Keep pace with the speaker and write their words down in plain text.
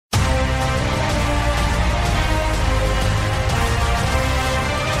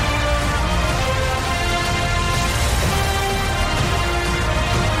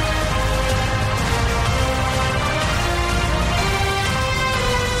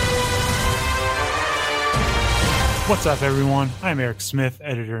What's up, everyone? I'm Eric Smith,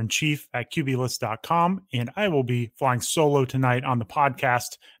 editor-in-chief at QBList.com, and I will be flying solo tonight on the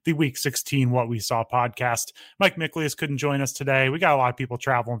podcast, the Week 16 What We Saw podcast. Mike Miklius couldn't join us today. We got a lot of people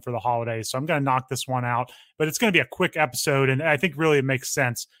traveling for the holidays, so I'm going to knock this one out, but it's going to be a quick episode, and I think really it makes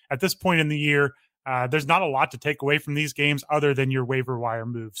sense. At this point in the year, there's not a lot to take away from these games other than your waiver wire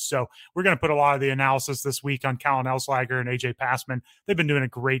moves. So we're going to put a lot of the analysis this week on Callan Elslager and AJ Passman. They've been doing a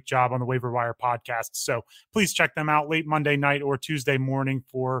great job on the waiver wire podcast. So please check them out late Monday night or Tuesday morning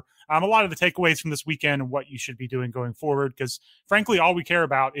for a lot of the takeaways from this weekend and what you should be doing going forward. Because frankly, all we care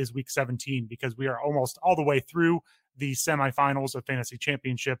about is week 17 because we are almost all the way through the semifinals of fantasy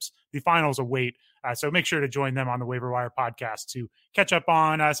championships. The finals await. So make sure to join them on the Waiver Wire podcast to catch up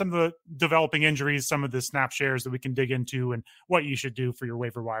on some of the developing injuries, some of the snap shares that we can dig into, and what you should do for your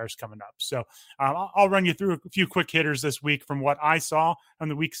waiver wires coming up. So I'll run you through a few quick hitters this week from what I saw on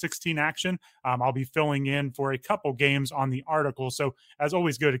the Week 16 action. I'll be filling in for a couple games on the article. So as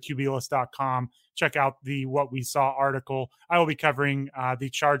always, go to QBList.com. Check out the What We Saw article. I will be covering the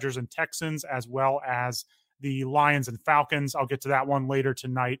Chargers and Texans as well as the Lions and Falcons. I'll get to that one later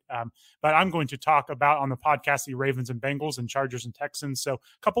tonight. But I'm going to talk about on the podcast the Ravens and Bengals and Chargers and Texans. So a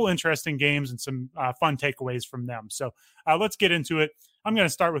couple interesting games and some fun takeaways from them. So let's get into it. I'm going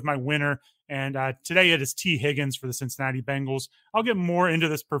to start with my winner. And today it is T. Higgins for the Cincinnati Bengals. I'll get more into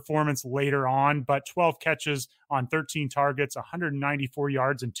this performance later on, but 12 catches on 13 targets, 194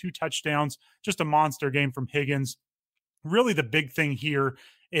 yards and 2 touchdowns. Just a monster game from Higgins. Really the big thing here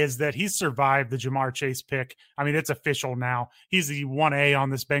is that he's survived the Ja'Marr Chase pick. I mean, it's official now. He's the 1A on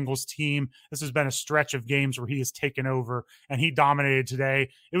this Bengals team. This has been a stretch of games where he has taken over, and he dominated today.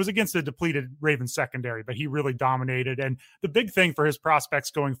 It was against the depleted Ravens secondary, but he really dominated. And the big thing for his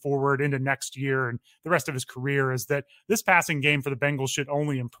prospects going forward into next year and the rest of his career is that this passing game for the Bengals should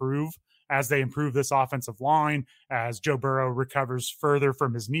only improve as they improve this offensive line, as Joe Burrow recovers further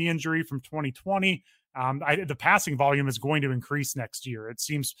from his knee injury from 2020. The passing volume is going to increase next year. It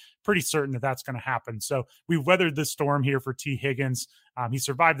seems pretty certain that that's going to happen. So we've weathered the storm here for T. Higgins. He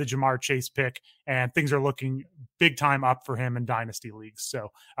survived the Ja'Marr Chase pick, and things are looking big time up for him in dynasty leagues.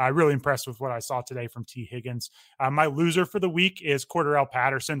 So really impressed with what I saw today from T. Higgins. My loser for the week is Cordarrelle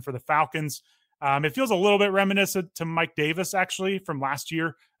Patterson for the Falcons. It feels a little bit reminiscent to Mike Davis, actually, from last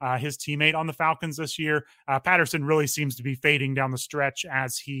year, his teammate on the Falcons this year. Patterson really seems to be fading down the stretch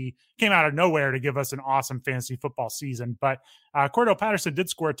as he came out of nowhere to give us an awesome fantasy football season. But Cordarrelle Patterson did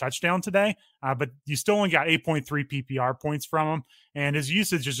score a touchdown today, but you still only got 8.3 PPR points from him. And his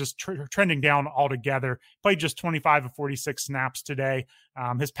usage is just trending down altogether. Played just 25 of 46 snaps today.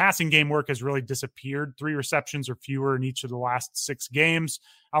 His passing game work has really disappeared. 3 receptions or fewer in each of the last 6 games.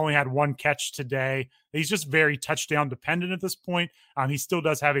 I only had 1 catch today. He's just very touchdown dependent at this point. He still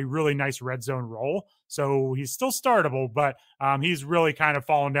does have a really nice red zone role, so he's still startable, but he's really kind of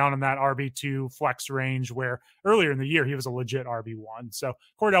fallen down in that RB2 flex range where earlier in the year he was a legit RB1. So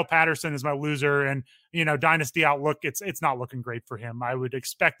Cordarrelle Patterson is my loser, and dynasty outlook, it's not looking great for him. I would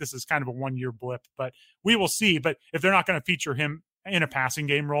expect this is kind of a 1-year blip, but we will see. But if they're not going to feature him in a passing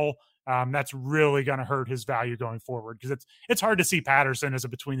game role, that's really going to hurt his value going forward, because it's hard to see Patterson as a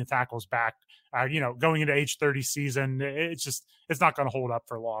between the tackles back. Going into age 30 season, it's not going to hold up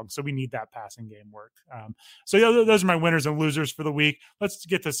for long. So we need that passing game work. Those are my winners and losers for the week. Let's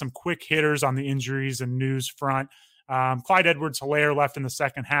get to some quick hitters on the injuries and news front. Clyde Edwards-Helaire left in the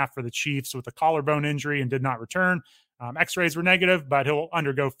second half for the Chiefs with a collarbone injury and did not return. X-rays were negative, but he'll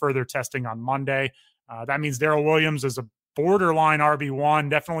undergo further testing on Monday. That means Darrell Williams is a borderline RB1,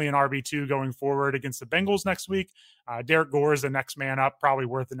 definitely an RB2 going forward against the Bengals next week. Derek Gore is the next man up, probably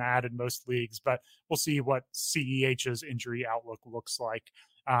worth an ad in most leagues, but we'll see what CEH's injury outlook looks like.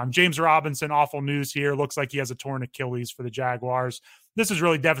 James Robinson, awful news here. Looks like he has a torn Achilles for the Jaguars. This is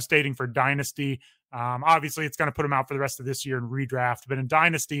really devastating for Dynasty. Obviously, it's going to put him out for the rest of this year in redraft, but in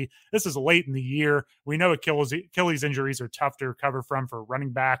Dynasty, this is late in the year. We know Achilles injuries are tough to recover from for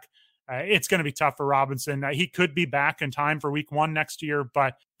running back. It's going to be tough for Robinson. He could be back in time for week 1 next year,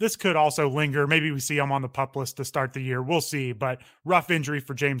 but this could also linger. Maybe we see him on the PUP list to start the year. We'll see, but rough injury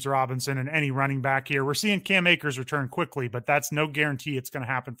for James Robinson and any running back here. We're seeing Cam Akers return quickly, but that's no guarantee it's going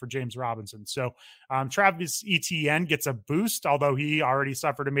to happen for James Robinson. So Travis Etienne gets a boost, although he already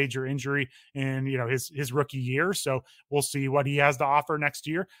suffered a major injury in his rookie year. So we'll see what he has to offer next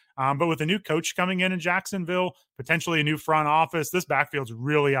year. But with a new coach coming in Jacksonville, potentially a new front office, this backfield's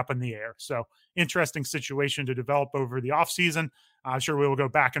really up in the air. So interesting situation to develop over the offseason. I'm sure we will go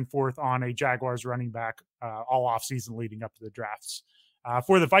back and forth on a Jaguars running back all offseason leading up to the drafts.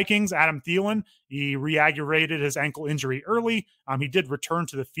 For the Vikings, Adam Thielen, he re-aggravated his ankle injury early. He did return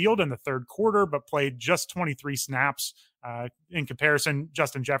to the field in the third quarter, but played just 23 snaps. In comparison,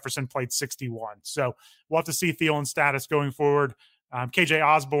 Justin Jefferson played 61. So we'll have to see Thielen's status going forward. KJ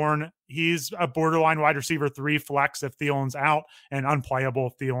Osborne, he's a borderline wide receiver 3 flex if Thielen's out, and unplayable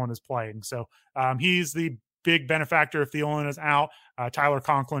if Thielen is playing. So he's the big benefactor if Thielen is out. Tyler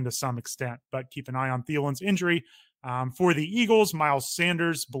Conklin to some extent, but keep an eye on Thielen's injury. For the Eagles, Miles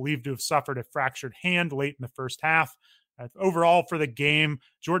Sanders believed to have suffered a fractured hand late in the first half. Overall for the game,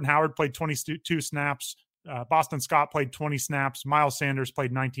 Jordan Howard played 22 snaps. Boston Scott played 20 snaps. Miles Sanders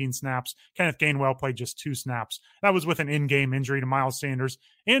played 19 snaps. Kenneth Gainwell played just 2 snaps. That was with an in-game injury to Miles Sanders.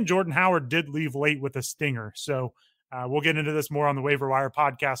 And Jordan Howard did leave late with a stinger. So we'll get into this more on the Waiver Wire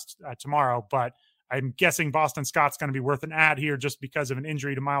podcast tomorrow, but I'm guessing Boston Scott's going to be worth an ad here just because of an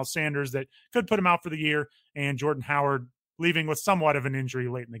injury to Miles Sanders that could put him out for the year, and Jordan Howard leaving with somewhat of an injury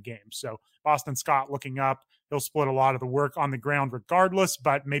late in the game. So Boston Scott looking up. He'll split a lot of the work on the ground regardless,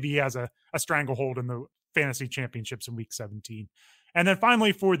 but maybe he has a stranglehold in the fantasy championships in week 17. And then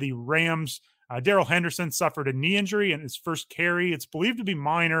finally for the Rams, Darrell Henderson suffered a knee injury in his first carry. It's believed to be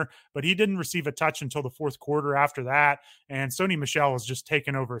minor, but he didn't receive a touch until the fourth quarter after that. And Sony Michel has just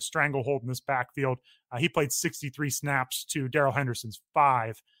taken over a stranglehold in this backfield. He played 63 snaps to Darrell Henderson's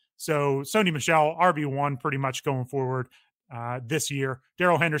 5. So Sony Michel, RB1 pretty much going forward this year.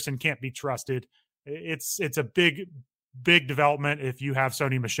 Darrell Henderson can't be trusted. It's a big development if you have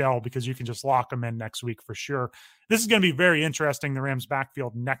Sony Michel because you can just lock him in next week for sure. This is going to be very interesting, the Rams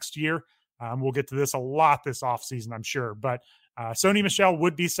backfield next year. We'll get to this a lot this offseason, I'm sure. But Sony Michel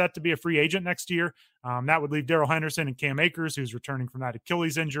would be set to be a free agent next year. That would leave Darrell Henderson and Cam Akers, who's returning from that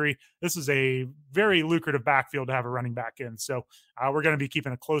Achilles injury. This is a very lucrative backfield to have a running back in. So we're going to be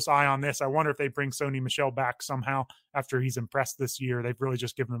keeping a close eye on this. I wonder if they bring Sony Michel back somehow after he's impressed this year. They've really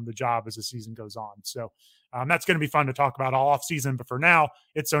just given him the job as the season goes on. So that's going to be fun to talk about all offseason. But for now,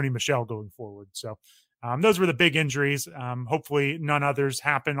 it's Sony Michel going forward. So those were the big injuries. Hopefully none others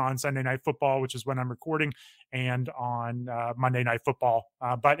happen on Sunday Night Football, which is when I'm recording, and on Monday Night Football.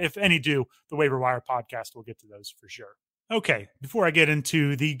 But if any do, the Waiver Wire podcast will get to those for sure. Okay, before I get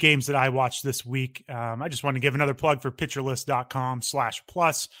into the games that I watched this week, I just want to give another plug for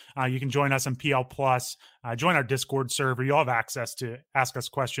pitcherlist.com/plus. You can join us on PL Plus, join our Discord server. You'll have access to ask us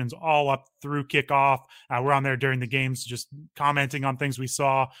questions all up through kickoff. We're on there during the games, just commenting on things we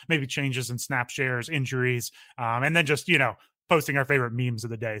saw, maybe changes in snap shares, injuries, and then just, posting our favorite memes of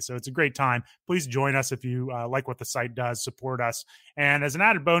the day. So it's a great time. Please join us if you like what the site does, support us. And as an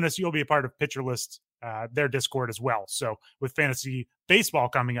added bonus, you'll be a part of Pitcher List, their Discord as well. So with fantasy baseball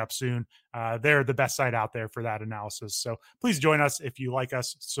coming up soon, they're the best site out there for that analysis. So please join us if you like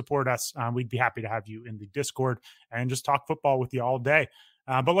us, support us. We'd be happy to have you in the Discord and just talk football with you all day.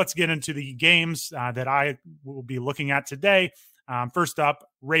 But let's get into the games that I will be looking at today. First up,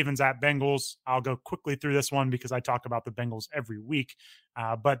 Ravens at Bengals. I'll go quickly through this one because I talk about the Bengals every week.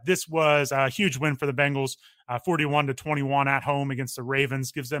 But this was a huge win for the Bengals, 41-21 at home against the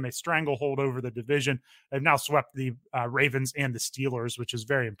Ravens, gives them a stranglehold over the division. They've now swept the Ravens and the Steelers, which is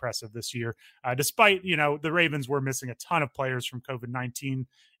very impressive this year. Despite, the Ravens were missing a ton of players from COVID-19.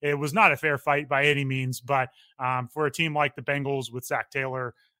 It was not a fair fight by any means, but for a team like the Bengals with Zach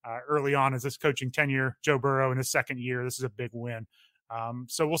Taylor early on as this coaching tenure, Joe Burrow in his second year, this is a big win.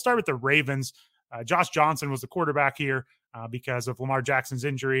 So we'll start with the Ravens. Josh Johnson was the quarterback here because of Lamar Jackson's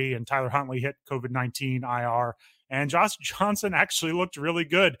injury, and Tyler Huntley hit COVID-19 IR. And Josh Johnson actually looked really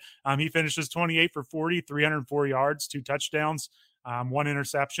good. He finishes 28 for 40, 304 yards, 2 touchdowns, 1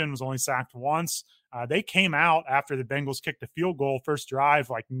 interception, was only sacked once. They came out after the Bengals kicked a field goal, first drive,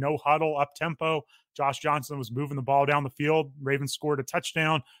 like no huddle, up tempo. Josh Johnson was moving the ball down the field. Ravens scored a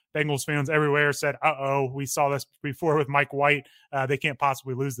touchdown. Bengals fans everywhere said, we saw this before with Mike White. They can't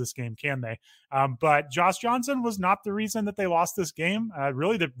possibly lose this game, can they? But Josh Johnson was not the reason that they lost this game.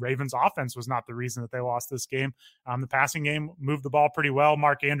 Really, the Ravens offense was not the reason that they lost this game. The passing game moved the ball pretty well.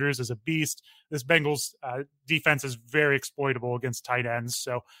 Mark Andrews is a beast. This Bengals defense is very exploitable against tight ends.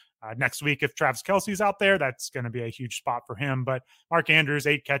 So next week, if Travis Kelce's out there, that's going to be a huge spot for him. But Mark Andrews,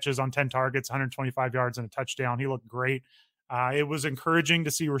 8 catches on 10 targets, 125 yards and a touchdown. He looked great. It was encouraging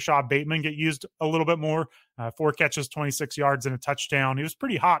to see Rashad Bateman get used a little bit more. 4 catches, 26 yards and a touchdown. He was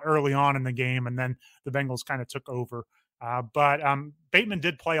pretty hot early on in the game, and then the Bengals kind of took over. But Bateman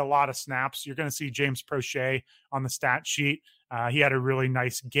did play a lot of snaps. You're going to see James Prochet on the stat sheet. He had a really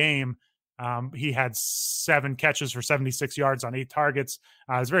nice game. He had 7 catches for 76 yards on 8 targets.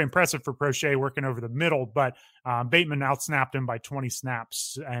 It was very impressive for Prochet working over the middle, but Bateman outsnapped him by 20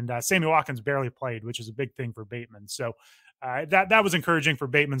 snaps. And Sammy Watkins barely played, which is a big thing for Bateman. So that was encouraging for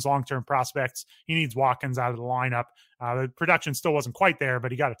Bateman's long-term prospects. He needs Watkins out of the lineup. The production still wasn't quite there,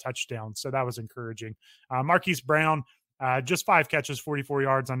 but he got a touchdown, so that was encouraging. Marquise Brown, just 5 catches, 44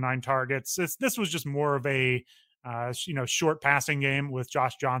 yards on 9 targets. This was just more of a short passing game with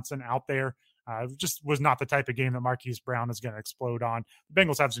Josh Johnson out there. Just was not the type of game that Marquise Brown is going to explode on. The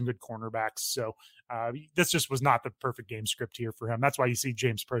Bengals have some good cornerbacks, so this just was not the perfect game script here for him. That's why you see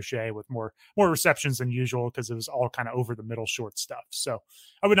James Prochet with more receptions than usual, because it was all kind of over the middle short stuff. So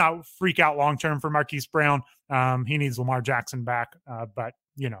I would not freak out long-term for Marquise Brown. He needs Lamar Jackson back, but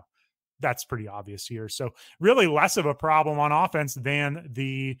that's pretty obvious here. So really less of a problem on offense than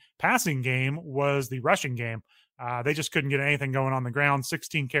the passing game was the rushing game. They just couldn't get anything going on the ground.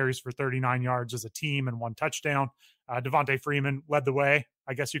 16 carries for 39 yards as a team and 1 touchdown. Devontae Freeman led the way,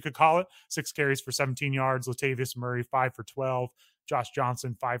 I guess you could call it. 6 carries for 17 yards. Latavius Murray, 5 for 12. Josh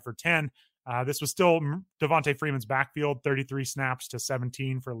Johnson, 5 for 10. This was still Devontae Freeman's backfield, 33 snaps to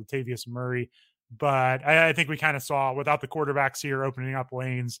 17 for Latavius Murray. But I think we kind of saw, without the quarterbacks here opening up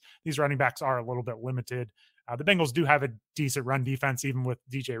lanes, these running backs are a little bit limited. The Bengals do have a decent run defense, even with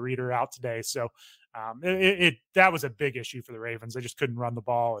DJ Reader out today. So that was a big issue for the Ravens. They just couldn't run the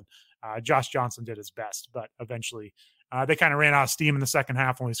ball, and Josh Johnson did his best. But eventually they kind of ran out of steam in the second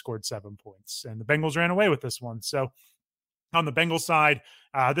half, only scored 7 points. And the Bengals ran away with this one. So on the Bengals side,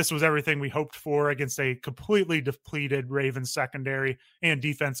 this was everything we hoped for against a completely depleted Ravens secondary and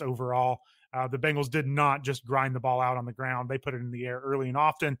defense overall. The Bengals did not just grind the ball out on the ground. They put it in the air early and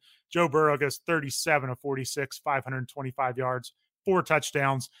often. Joe Burrow goes 37 of 46, 525 yards, 4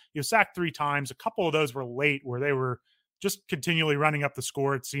 touchdowns. He was sacked 3 times. A couple of those were late, where they were just continually running up the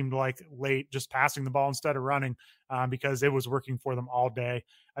score. It seemed like late, just passing the ball instead of running, because it was working for them all day.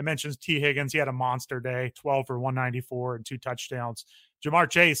 I mentioned T. Higgins. He had a monster day, 12 for 194 and 2 touchdowns. Ja'Marr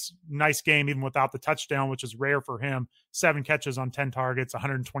Chase, nice game even without the touchdown, which is rare for him. 7 catches on 10 targets,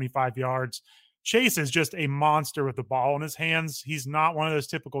 125 yards. Chase is just a monster with the ball in his hands. He's not one of those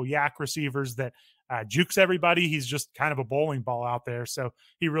typical yak receivers that jukes everybody. He's just kind of a bowling ball out there. So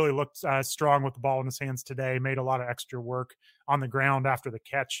he really looked strong with the ball in his hands today, made a lot of extra work on the ground after the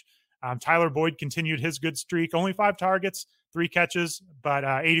catch. Tyler Boyd continued his good streak, only 5 targets, 3 catches, but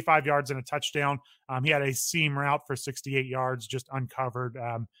 85 yards and a touchdown. He had a seam route for 68 yards, just uncovered.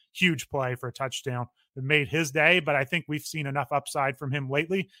 Huge play for a touchdown that made his day, but I think we've seen enough upside from him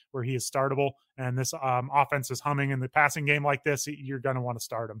lately where he is startable, and this offense is humming in the passing game like this. You're going to want to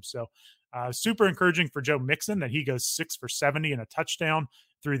start him. So super encouraging for Joe Mixon that he goes 6 for 70 and a touchdown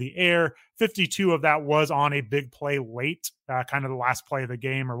through the air. 52 of that was on a big play late, kind of the last play of the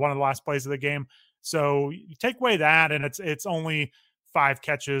game, or one of the last plays of the game. So you take away that, and it's only 5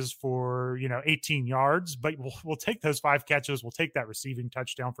 catches for 18 yards, but we'll take those 5 catches. We'll take that receiving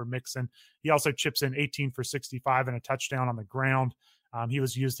touchdown for Mixon. He also chips in 18 for 65 and a touchdown on the ground. He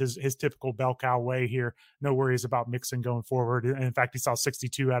was used his typical bell cow way here. No worries about Mixon going forward. And in fact, he saw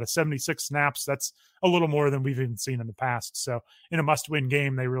 62 out of 76 snaps. That's a little more than we've even seen in the past. So in a must-win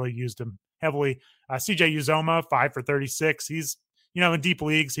game, they really used him heavily. CJ Uzomah, 5 for 36. He's, in deep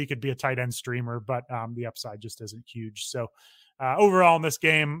leagues, he could be a tight end streamer, but the upside just isn't huge. So overall in this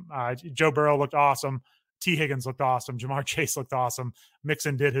game, Joe Burrow looked awesome. T. Higgins looked awesome. Ja'Marr Chase looked awesome.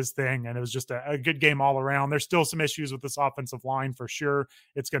 Mixon did his thing, and it was just a good game all around. There's still some issues with this offensive line for sure.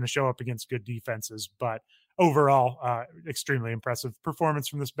 It's going to show up against good defenses, but overall, extremely impressive performance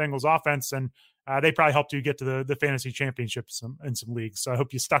from this Bengals offense, and they probably helped you get to the fantasy championships in some leagues. So I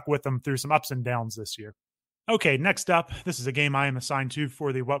hope you stuck with them through some ups and downs this year. Okay, next up, this is a game I am assigned to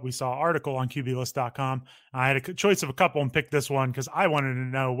for the What We Saw article on QBList.com. I had a choice of a couple and picked this one because I wanted to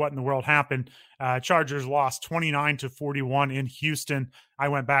know what in the world happened. Chargers lost 29-41 in Houston. I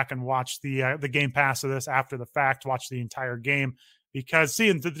went back and watched the Game Pass of this after the fact, watched the entire game, because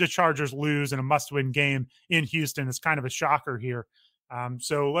seeing the Chargers lose in a must-win game in Houston is kind of a shocker here.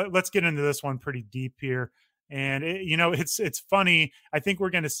 So let's get into this one pretty deep here. And, it's funny. I think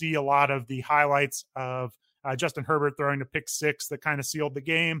we're going to see a lot of the highlights of Justin Herbert throwing a pick 6 that kind of sealed the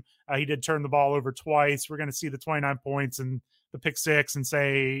game. He did turn the ball over twice. We're going to see the 29 points and the pick 6 and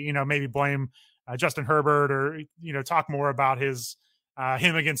say, maybe blame Justin Herbert, or, talk more about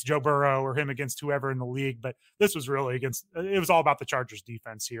him against Joe Burrow or him against whoever in the league. But this was really it was all about the Chargers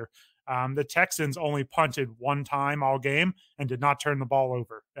defense here. The Texans only punted 1 time all game and did not turn the ball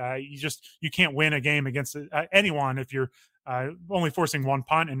over. You can't win a game against anyone if you're only forcing 1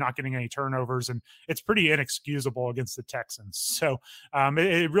 punt and not getting any turnovers. And it's pretty inexcusable against the Texans. So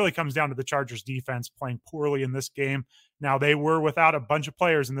it really comes down to the Chargers defense playing poorly in this game. Now, they were without a bunch of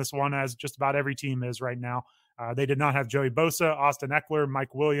players in this one, as just about every team is right now. They did not have Joey Bosa, Austin Eckler,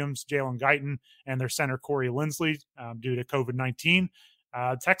 Mike Williams, Jalen Guyton, and their center Corey Linsley due to COVID-19.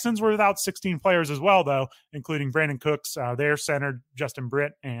 Texans were without 16 players as well, though, including Brandon Cooks, their center, Justin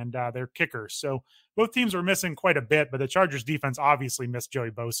Britt, and their kickers. So both teams were missing quite a bit, but the Chargers defense obviously missed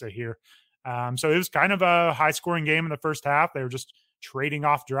Joey Bosa here. So it was kind of a high-scoring game in the first half. They were just trading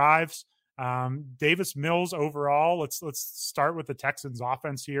off drives. Davis Mills overall, let's start with the Texans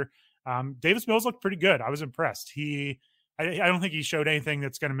offense here. Davis Mills looked pretty good. I was impressed. I don't think he showed anything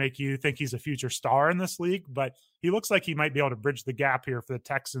that's going to make you think he's a future star in this league, but he looks like he might be able to bridge the gap here for the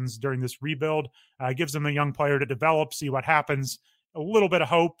Texans during this rebuild. Gives them a young player to develop, see what happens, a little bit of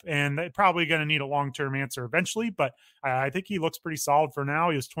hope, and they're probably going to need a long-term answer eventually, but I think he looks pretty solid for now.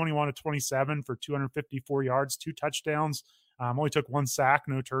 He was 21 of 27 for 254 yards, 2 touchdowns, only took 1 sack,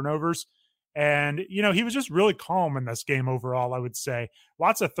 no turnovers. And, he was just really calm in this game overall, I would say.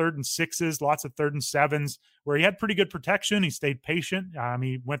 Lots of 3rd and 6s, lots of 3rd and 7s where he had pretty good protection. He stayed patient.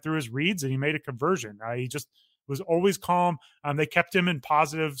 He went through his reads and he made a conversion. He just was always calm. They kept him in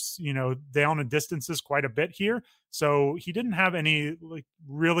positives, down in distances quite a bit here. So he didn't have any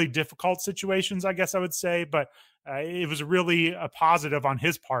really difficult situations, I guess I would say, but it was really a positive on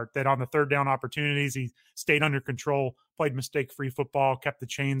his part that on the 3rd down opportunities, he stayed under control, played mistake-free football, kept the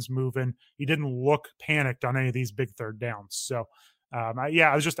chains moving. He didn't look panicked on any of these big 3rd downs. So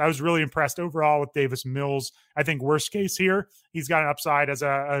I was really impressed overall with Davis Mills. I think worst case here, he's got an upside as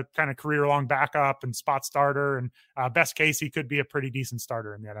a kind of career-long backup and spot starter, and best case, he could be a pretty decent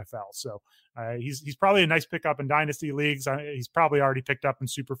starter in the NFL. So he's probably a nice pickup in dynasty leagues. He's probably already picked up in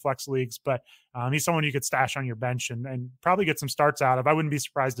super flex leagues, but he's someone you could stash on your bench and probably get some starts out of. I wouldn't be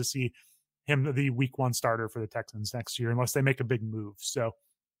surprised to see him the week 1 starter for the Texans next year unless they make a big move. So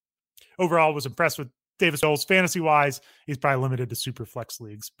overall, was impressed with Davis Mills. Fantasy-wise, he's probably limited to super flex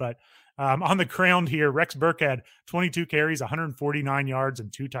leagues. But on the ground here, Rex Burkhead, 22 carries, 149 yards,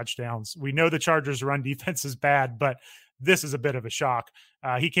 and 2 touchdowns. We know the Chargers' run defense is bad, but this is a bit of a shock.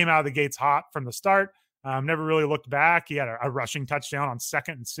 He came out of the gates hot from the start, never really looked back. He had a rushing touchdown on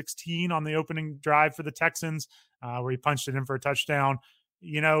 2nd and 16 on the opening drive for the Texans, where he punched it in for a touchdown.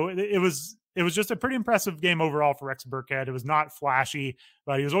 It was just a pretty impressive game overall for Rex Burkhead. It was not flashy,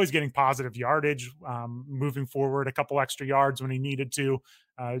 but he was always getting positive yardage, moving forward a couple extra yards when he needed to.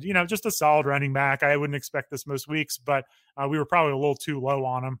 Just a solid running back. I wouldn't expect this most weeks, but we were probably a little too low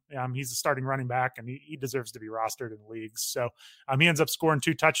on him. He's a starting running back, and he deserves to be rostered in leagues. So he ends up scoring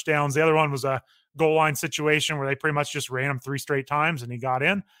 2 touchdowns. The other one was a goal line situation where they pretty much just ran him 3 straight times, and he got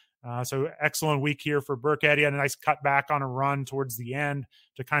in. So excellent week here for Burkhead. He had a nice cutback on a run towards the end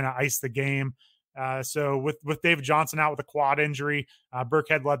to kind of ice the game. So with David Johnson out with a quad injury,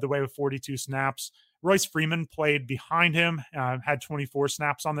 Burkhead led the way with 42 snaps. Royce Freeman played behind him, had 24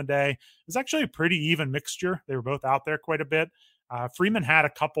 snaps on the day. It was actually a pretty even mixture. They were both out there quite a bit. Freeman had a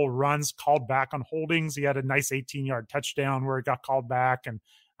couple runs called back on holdings. He had a nice 18-yard touchdown where it got called back, and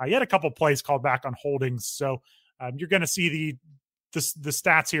he had a couple plays called back on holdings. So you're going to see the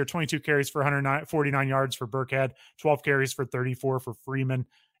stats here: 22 carries for 149 yards for Burkhead, 12 carries for 34 for Freeman.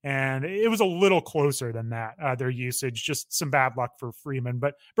 And it was a little closer than that, their usage. Just some bad luck for Freeman.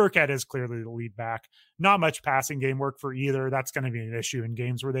 But Burkhead is clearly the lead back. Not much passing game work for either. That's going to be an issue in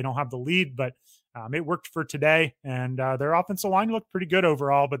games where they don't have the lead. But it worked for today. And their offensive line looked pretty good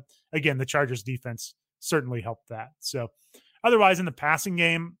overall. But again, the Chargers defense certainly helped that. So otherwise, in the passing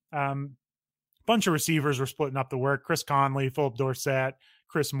game, bunch of receivers were splitting up the work. Chris Conley, Philip Dorsett,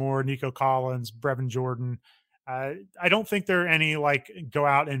 Chris Moore, Nico Collins, Brevin Jordan. I don't think there are any go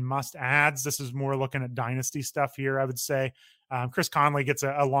out and must adds. This is more looking at dynasty stuff here, I would say. Chris Conley gets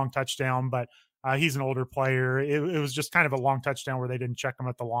a long touchdown, but he's an older player. It was just kind of a long touchdown where they didn't check him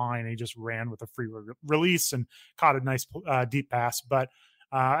at the line. He just ran with a free release and caught a nice deep pass. But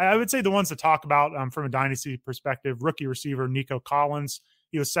I would say the ones to talk about from a dynasty perspective, rookie receiver Nico Collins.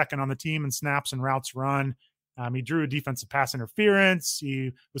 He was second on the team in snaps and routes run. He drew a defensive pass interference.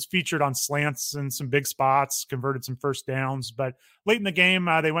 He was featured on slants in some big spots, converted some first downs. But late in the game,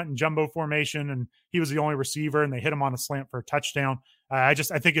 they went in jumbo formation, and he was the only receiver, and they hit him on a slant for a touchdown. I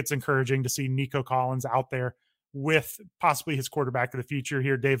think it's encouraging to see Nico Collins out there with possibly his quarterback of the future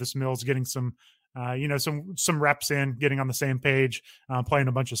here, Davis Mills, getting some reps in, getting on the same page, playing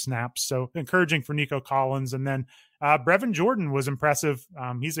a bunch of snaps. So encouraging for Nico Collins. And then Brevin Jordan was impressive.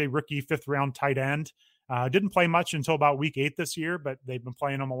 He's a rookie 5th-round tight end. Didn't play much until about week 8 this year, but they've been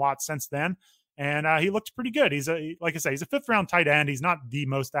playing him a lot since then. And he looked pretty good. Like I say, he's a 5th-round tight end. He's not the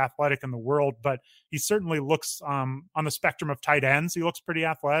most athletic in the world, but he certainly looks on the spectrum of tight ends. He looks pretty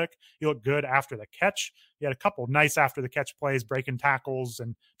athletic. He looked good after the catch. He had a couple nice after the catch plays, breaking tackles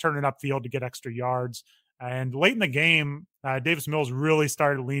and turning upfield to get extra yards. And late in the game, Davis Mills really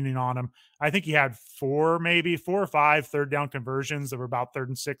started leaning on him. I think he had four or five third down conversions that were about 3rd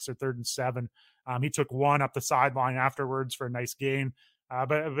and 6 or 3rd and 7. He took one up the sideline afterwards for a nice gain.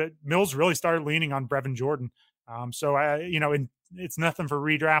 But Mills really started leaning on Brevin Jordan. It's nothing for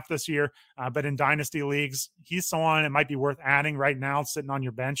redraft this year, but in dynasty leagues, he's someone it might be worth adding right now, sitting on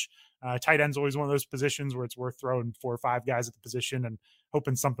your bench. Tight end's always one of those positions where it's worth throwing 4 or 5 guys at the position and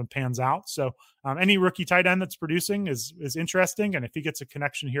hoping something pans out. So any rookie tight end that's producing is interesting. And if he gets a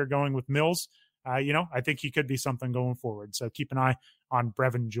connection here going with Mills, I think he could be something going forward. So keep an eye on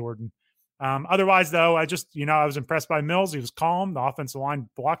Brevin Jordan. Otherwise, though, I was impressed by Mills. He was calm. The offensive line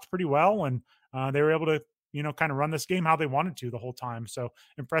blocked pretty well, and they were able to, kind of run this game how they wanted to the whole time. So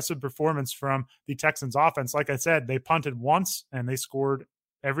impressive performance from the Texans offense. Like I said, they punted once and they scored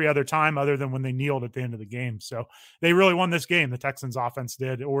every other time other than when they kneeled at the end of the game. So they really won this game. The Texans offense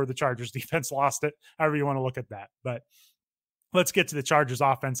did, or the Chargers defense lost it, however you want to look at that. But let's get to the Chargers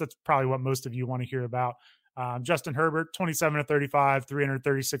offense. That's probably what most of you want to hear about. Justin Herbert, 27 of 35,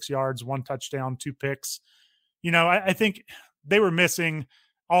 336 yards, 1 touchdown, 2 picks. I think they were missing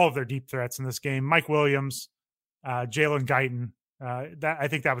all of their deep threats in this game. Mike Williams, Jalen Guyton. I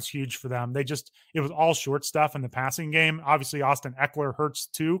think that was huge for them. It was all short stuff in the passing game. Obviously, Austin Eckler hurts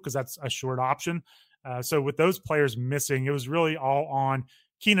too because that's a short option. So with those players missing, it was really all on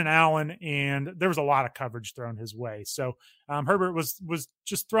Keenan Allen, and there was a lot of coverage thrown his way. So Herbert was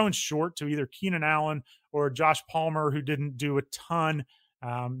just throwing short to either Keenan Allen or Josh Palmer, who didn't do a ton.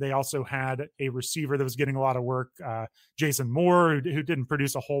 They also had a receiver that was getting a lot of work, Jason Moore, who didn't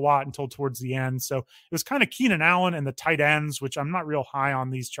produce a whole lot until towards the end. So it was kind of Keenan Allen and the tight ends, which I'm not real high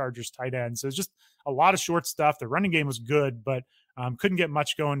on these Chargers tight ends. So it was just a lot of short stuff. The running game was good, but couldn't get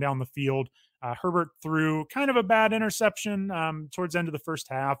much going down the field. Herbert threw kind of a bad interception towards the end of the first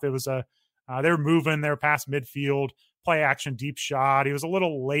half. It was they were moving, they were past midfield, play action, deep shot. He was a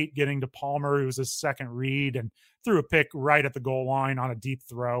little late getting to Palmer. It was his second read and threw a pick right at the goal line on a deep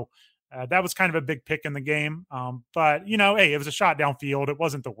throw. That was kind of a big pick in the game. But, hey, it was a shot downfield. It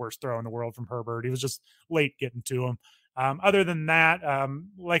wasn't the worst throw in the world from Herbert. He was just late getting to him. Other than that,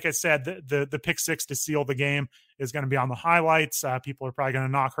 like I said, the pick 6 to seal the game is going to be on the highlights. People are probably going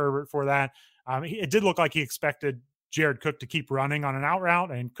to knock Herbert for that. It did look like he expected Jared Cook to keep running on an out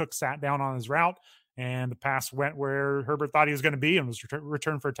route, and Cook sat down on his route, and the pass went where Herbert thought he was going to be and was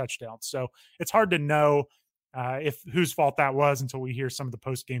returned for a touchdown. So it's hard to know if whose fault that was until we hear some of the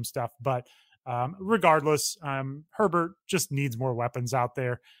post-game stuff. But regardless, Herbert just needs more weapons out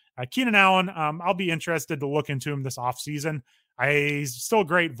there. Keenan Allen, I'll be interested to look into him this offseason. He's still a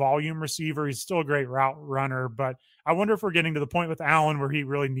great volume receiver. He's still a great route runner, but I wonder if we're getting to the point with Allen where he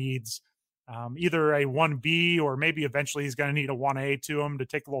really needs either a 1B or maybe eventually he's going to need a 1A to him to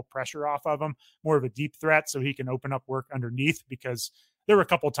take a little pressure off of him, more of a deep threat so he can open up work underneath, because there were a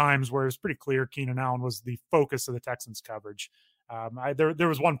couple of times where it was pretty clear Keenan Allen was the focus of the Texans coverage. There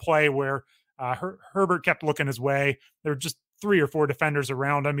was one play where Herbert kept looking his way. There were just 3 or 4 defenders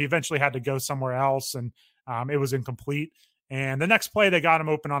around him. He eventually had to go somewhere else, and it was incomplete. And the next play, they got him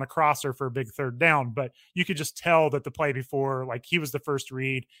open on a crosser for a big third down. But you could just tell that the play before, like, he was the first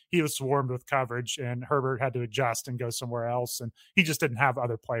read. He was swarmed with coverage, and Herbert had to adjust and go somewhere else. And he just didn't have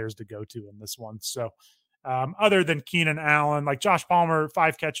other players to go to in this one. So other than Keenan Allen, like Josh Palmer,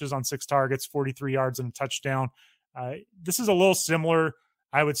 5 catches on 6 targets, 43 yards and a touchdown. This is a little similar,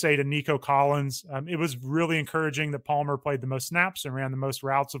 I would say, to Nico Collins. It was really encouraging that Palmer played the most snaps and ran the most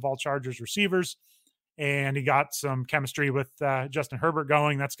routes of all Chargers receivers. And he got some chemistry with Justin Herbert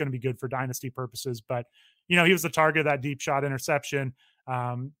going. That's going to be good for dynasty purposes. But, he was the target of that deep shot interception.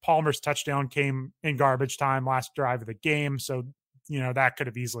 Palmer's touchdown came in garbage time, last drive of the game. So, that could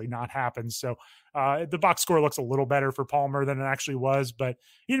have easily not happened. So the box score looks a little better for Palmer than it actually was, but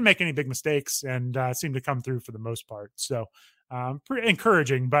he didn't make any big mistakes and seemed to come through for the most part. So pretty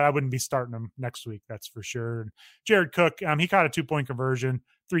encouraging, but I wouldn't be starting him next week. That's for sure. And Jared Cook, he caught a 2-point conversion,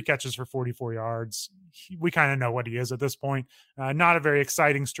 3 catches for 44 yards. We kind of know what he is at this point. Not a very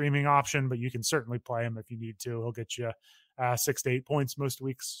exciting streaming option, but you can certainly play him if you need to. He'll get you 6 to 8 points most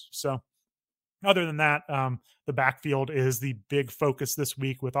weeks. So other than that, the backfield is the big focus this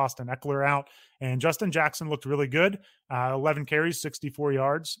week with Austin Eckler out, and Justin Jackson looked really good. 11 carries, 64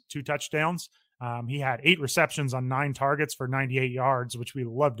 yards, 2 touchdowns. He had 8 receptions on 9 targets for 98 yards, which we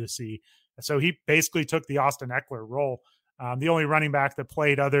love to see. So he basically took the Austin Eckler role. The only running back that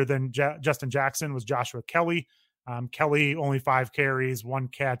played other than Justin Jackson was Joshua Kelly. Kelly, only 5 carries, 1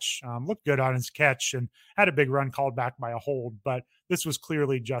 catch, looked good on his catch and had a big run called back by a hold. But this was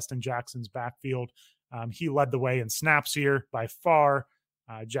clearly Justin Jackson's backfield. He led the way in snaps here by far.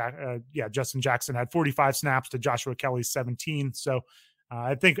 Justin Jackson had 45 snaps to Joshua Kelly's 17. So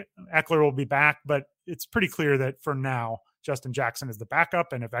I think Ekeler will be back, but it's pretty clear that for now, Justin Jackson is the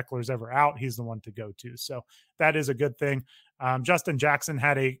backup, and if Eckler's ever out, he's the one to go to. So that is a good thing. Justin Jackson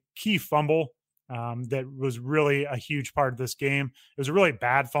had a key fumble that was really a huge part of this game. It was a really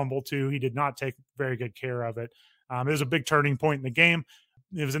bad fumble, too. He did not take very good care of it. It was a big turning point in the game.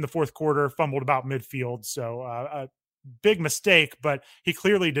 It was in the fourth quarter, fumbled about midfield. So a big mistake, but he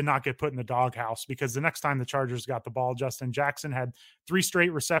clearly did not get put in the doghouse, because the next time the Chargers got the ball, Justin Jackson had 3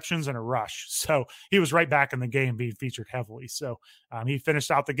 straight receptions and a rush. So he was right back in the game, being featured heavily. So he finished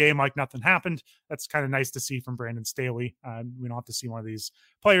out the game like nothing happened. That's kind of nice to see from Brandon Staley. We don't have to see one of these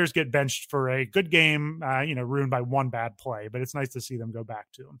players get benched for a good game, ruined by one bad play, but it's nice to see them go back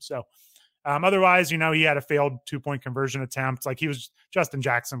to him. So otherwise, he had a failed 2-point conversion attempt. Justin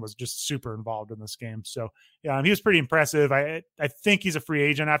Jackson was just super involved in this game. So he was pretty impressive. I think he's a free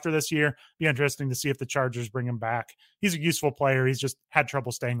agent after this year. Be interesting to see if the Chargers bring him back. He's a useful player. He's just had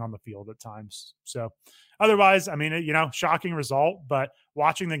trouble staying on the field at times. So otherwise, shocking result, but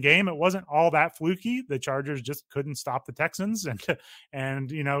watching the game, it wasn't all that fluky. The Chargers just couldn't stop the Texans,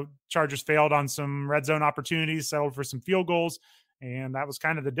 and Chargers failed on some red zone opportunities, settled for some field goals. And that was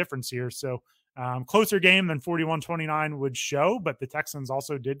kind of the difference here. So closer game than 41-29 would show, but the Texans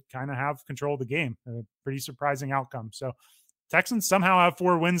also did kind of have control of the game. A pretty surprising outcome. So Texans somehow have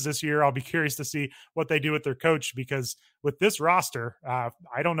 4 wins this year. I'll be curious to see what they do with their coach, because with this roster,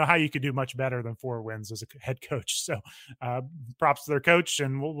 I don't know how you could do much better than 4 wins as a head coach. So props to their coach,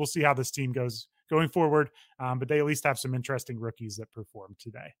 and we'll see how this team goes going forward. But they at least have some interesting rookies that performed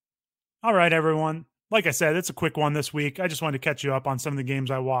today. All right, everyone. Like I said, it's a quick one this week. I just wanted to catch you up on some of the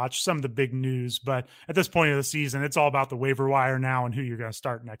games I watched, some of the big news. But at this point of the season, it's all about the waiver wire now and who you're going to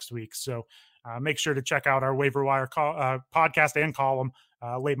start next week. So make sure to check out our waiver wire podcast and column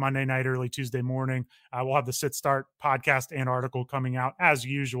late Monday night, early Tuesday morning. We'll have the Sit Start podcast and article coming out as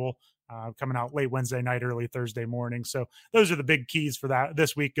usual, coming out late Wednesday night, early Thursday morning. So those are the big keys for that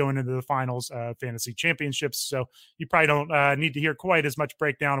this week going into the finals fantasy championships. So you probably don't need to hear quite as much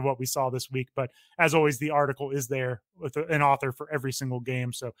breakdown of what we saw this week. But as always, the article is there with an author for every single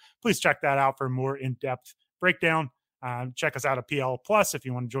game. So please check that out for a more in-depth breakdown. Check us out at PL Plus if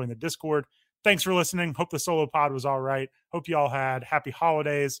you want to join the Discord. Thanks for listening. Hope the solo pod was all right. Hope you all had happy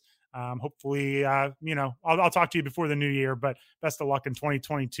holidays. Hopefully, I'll talk to you before the new year, but best of luck in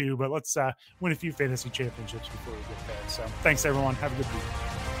 2022. But let's win a few fantasy championships before we get there. So thanks, everyone. Have a good week.